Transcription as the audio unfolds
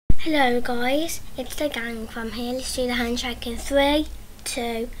Hello guys, it's the gang from here. Let's do the handshake in 3,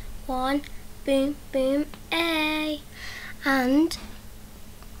 2, 1, boom, boom, A. And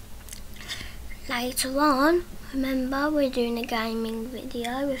later on, remember we're doing a gaming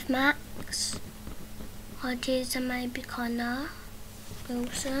video with Max, Hodges and maybe Connor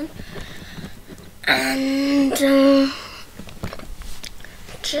Wilson. And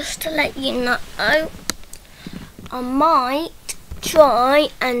just to let you know, I might try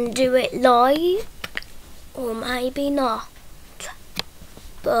and do it live, or maybe not,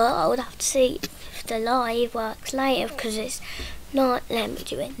 but I would have to see if the live works later, because it's not letting me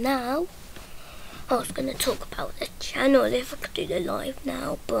do it now. I was going to talk about the channel if I could do the live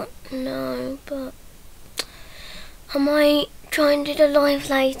now, but no, but I might try and do the live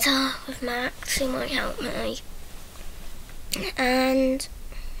later with Max. He might help me.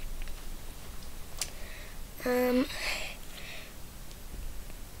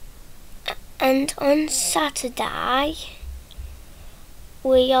 And on Saturday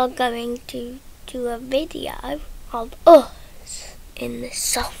we are going to do a video of us in the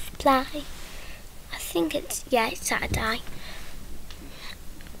soft play. I think it's Saturday,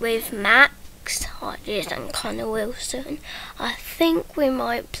 with Max, Hodges and Connor Wilson. I think we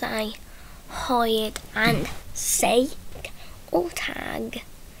might play hide and seek or tag.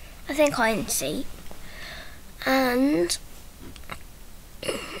 I think hide and seek. And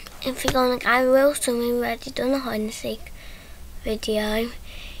if you're gonna go Wilson, we've already done a hide and seek video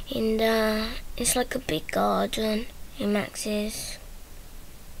in it's like a big garden in Max's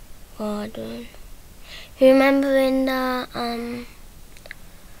garden. You remember in the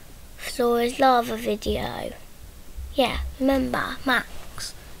floor is lava video? Yeah, remember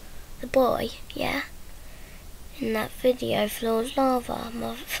Max, the boy, yeah? In that video, floor is lava,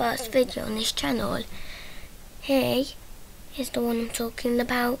 my first video on this channel. He is the one I'm talking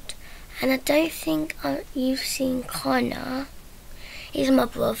about, and I don't think you've seen Connor. He's my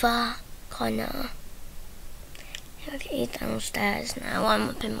brother, Connor. He's downstairs now, I'm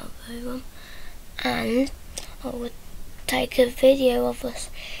up in my room, and I would take a video of us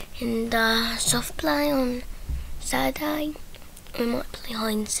in the soft play on Saturday. We might play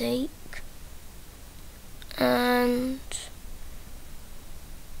hide and seek, and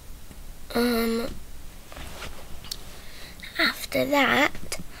after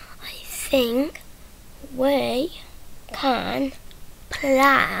that, I think we can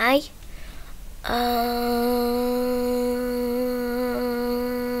play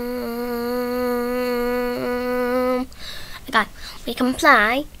okay, we can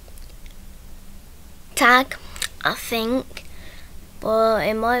play tag, I think, but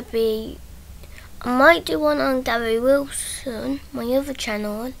it might be, I might do one on Gary Wilson, my other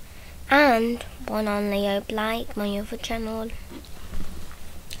channel, and one on Leo Blake, my other channel.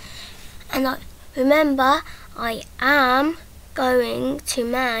 And remember, I am going to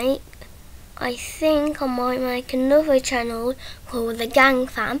make, I think I might make another channel called The Gang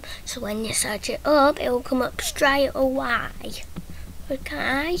Fam, so when you search it up, it will come up straight away.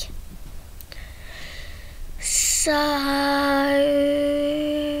 Okay? So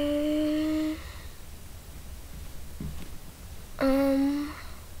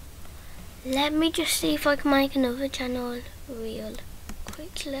let me just see if I can make another channel real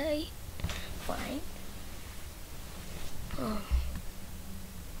quickly. Wait. Oh.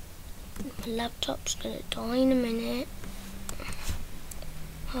 My laptop's gonna die in a minute.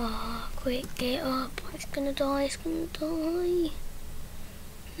 Oh, quick, get up. It's gonna die, it's gonna die.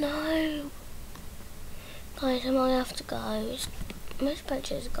 No. Guys, I might have to go. Most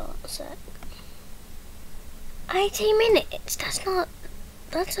pictures got a sec. 18 minutes, that's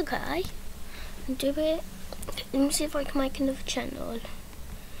okay. Do it. Let me see if I can make another channel.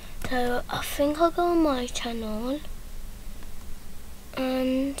 So I think I'll go on my channel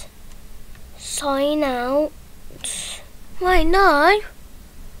and sign out. Wait, no.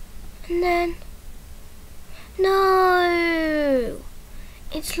 And then no.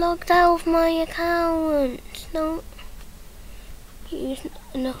 It's logged out of my account. No. Use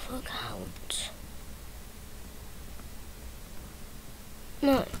another account.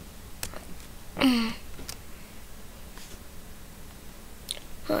 No.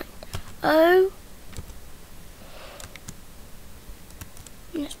 Right. Oh.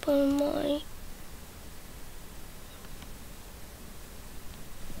 Let's put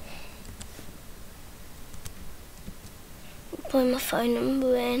my phone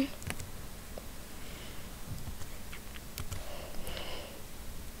number in.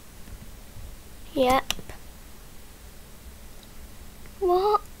 Yep.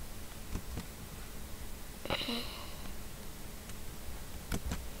 What?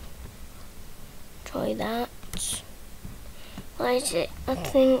 try that. Why is it? I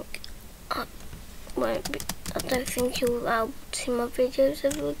think I won't be. I don't think you'll allowed to see my videos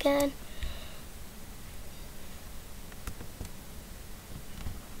ever again.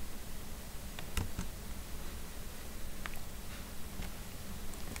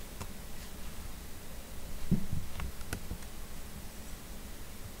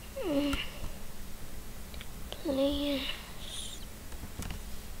 Please.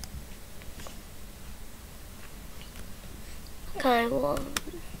 Okay, what have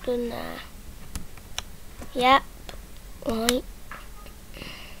I done there? Yep. Right.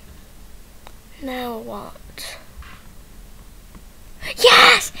 Now what?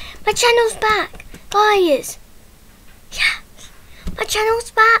 Yes! My channel's back! Guys! Yes! My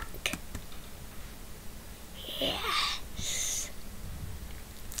channel's back! Yes!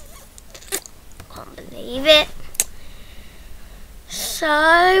 Can't believe it.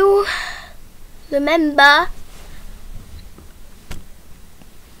 So, remember,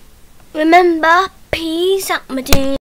 peace up, my dude.